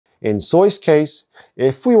In soy's case,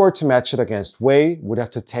 if we were to match it against whey, we'd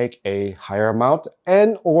have to take a higher amount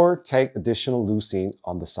and or take additional leucine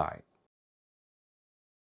on the side.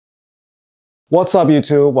 What's up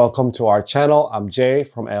YouTube? Welcome to our channel. I'm Jay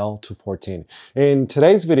from L214. In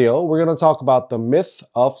today's video, we're going to talk about the myth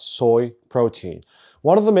of soy protein.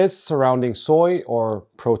 One of the myths surrounding soy or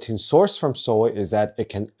protein sourced from soy is that it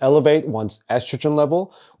can elevate one's estrogen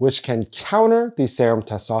level, which can counter the serum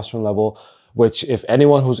testosterone level, which if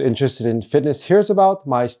anyone who's interested in fitness hears about,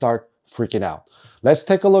 might start freaking out. Let's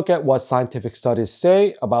take a look at what scientific studies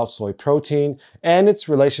say about soy protein and its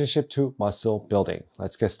relationship to muscle building.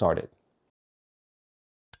 Let's get started.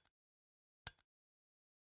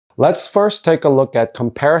 Let's first take a look at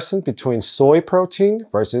comparison between soy protein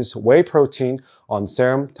versus whey protein on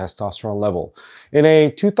serum testosterone level. In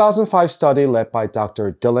a 2005 study led by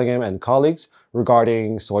Dr. Dillingham and colleagues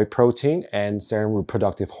regarding soy protein and serum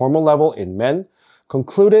reproductive hormone level in men,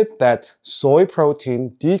 concluded that soy protein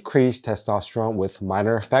decreased testosterone with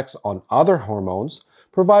minor effects on other hormones,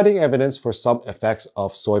 providing evidence for some effects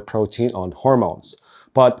of soy protein on hormones.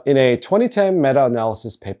 But in a 2010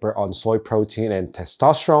 meta-analysis paper on soy protein and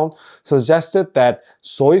testosterone, suggested that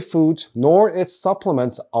soy foods nor its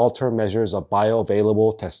supplements alter measures of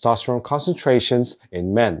bioavailable testosterone concentrations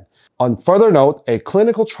in men. On further note, a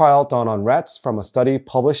clinical trial done on rats from a study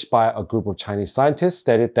published by a group of Chinese scientists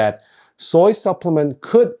stated that soy supplement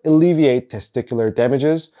could alleviate testicular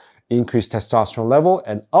damages, increase testosterone level,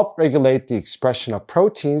 and upregulate the expression of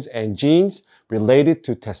proteins and genes related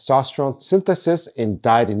to testosterone synthesis in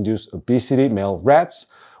diet-induced obesity male rats,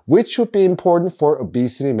 which would be important for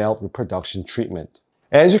obesity male reproduction treatment.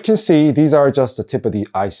 As you can see, these are just the tip of the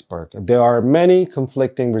iceberg. There are many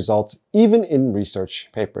conflicting results even in research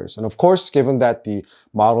papers. And of course, given that the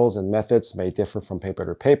models and methods may differ from paper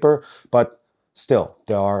to paper, but still,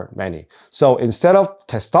 there are many. So instead of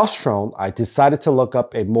testosterone, I decided to look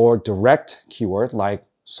up a more direct keyword like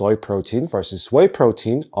soy protein versus whey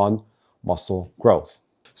protein on muscle growth.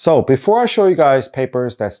 So before I show you guys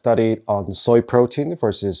papers that studied on soy protein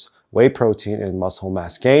versus whey protein in muscle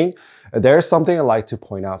mass gain, there's something I'd like to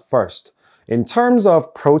point out first. In terms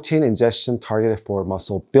of protein ingestion targeted for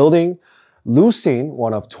muscle building, leucine,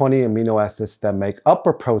 one of 20 amino acids that make up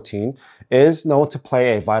a protein, is known to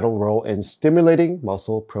play a vital role in stimulating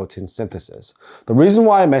muscle protein synthesis. The reason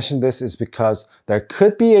why I mention this is because there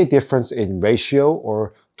could be a difference in ratio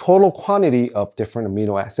or total quantity of different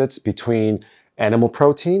amino acids between animal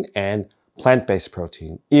protein and plant-based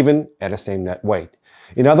protein, even at the same net weight.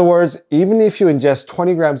 In other words, even if you ingest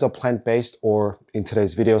 20 grams of plant-based, or in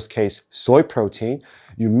today's video's case, soy protein,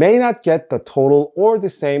 you may not get the total or the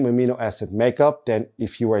same amino acid makeup than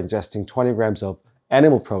if you were ingesting 20 grams of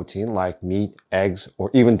animal protein like meat, eggs, or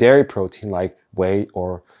even dairy protein like whey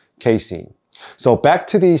or casein. So back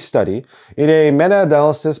to the study, in a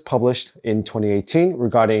meta-analysis published in 2018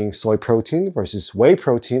 regarding soy protein versus whey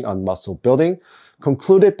protein on muscle building,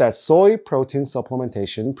 concluded that soy protein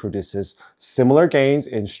supplementation produces similar gains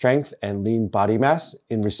in strength and lean body mass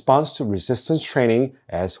in response to resistance training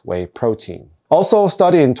as whey protein. Also, a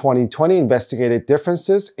study in 2020 investigated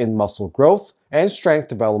differences in muscle growth and strength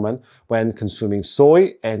development when consuming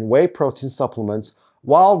soy and whey protein supplements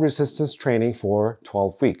while resistance training for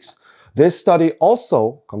 12 weeks. This study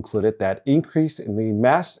also concluded that increase in lean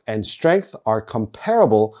mass and strength are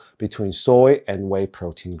comparable between soy and whey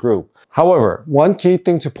protein group. However, one key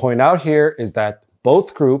thing to point out here is that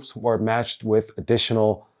both groups were matched with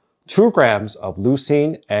additional 2 grams of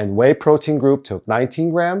leucine, and whey protein group took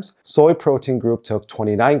 19 grams, soy protein group took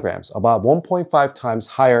 29 grams, about 1.5 times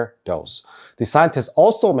higher dose. The scientists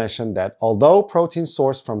also mentioned that although protein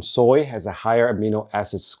sourced from soy has a higher amino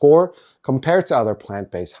acid score compared to other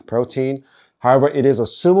plant-based protein, however, it is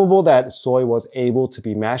assumable that soy was able to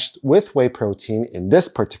be matched with whey protein in this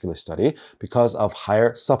particular study because of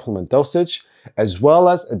higher supplement dosage, as well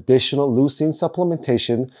as additional leucine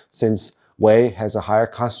supplementation since whey has a higher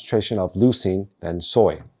concentration of leucine than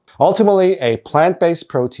soy. Ultimately, a plant-based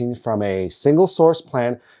protein from a single source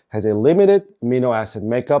plant has a limited amino acid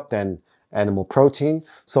makeup than animal protein,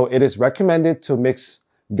 so it is recommended to mix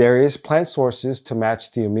various plant sources to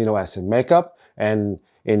match the amino acid makeup. And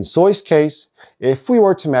in soy's case, if we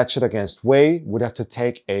were to match it against whey, we'd have to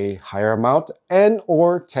take a higher amount and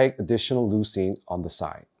or take additional leucine on the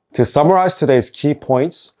side. To summarize today's key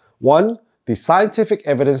points, 1. The scientific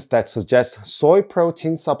evidence that suggests soy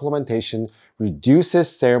protein supplementation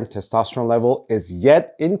reduces serum testosterone level is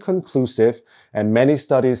yet inconclusive, and many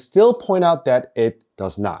studies still point out that it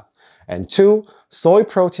does not. And 2, soy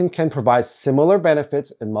protein can provide similar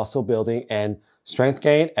benefits in muscle building and strength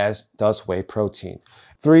gain as does whey protein.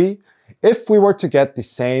 3, If we were to get the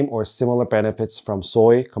same or similar benefits from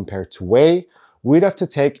soy compared to whey, we'd have to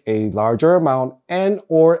take a larger amount and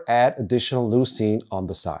or add additional leucine on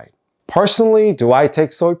the side. Personally, do I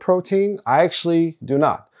take soy protein? I actually do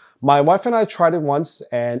not. My wife and I tried it once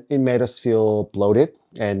and it made us feel bloated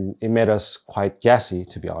and it made us quite gassy,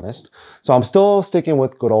 to be honest. So I'm still sticking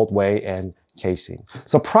with good old whey and casein.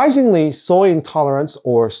 Surprisingly, soy intolerance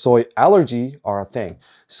or soy allergy are a thing.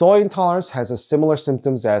 Soy intolerance has a similar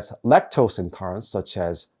symptoms as lactose intolerance, such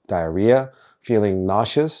as diarrhea, feeling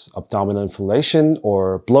nauseous, abdominal inflammation,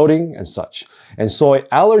 or bloating, and such. And soy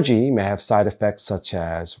allergy may have side effects such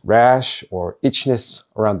as rash or itchiness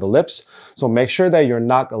around the lips, so make sure that you're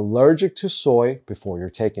not allergic to soy before you're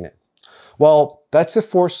taking it. Well, that's it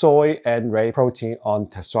for soy and whey protein on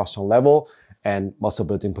testosterone level and muscle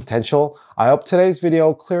building potential. I hope today's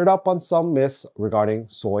video cleared up on some myths regarding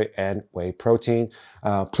soy and whey protein.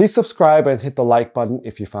 Please subscribe and hit the like button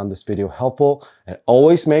if you found this video helpful, and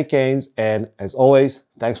always make gains. And as always,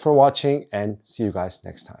 thanks for watching and see you guys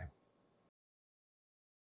next time.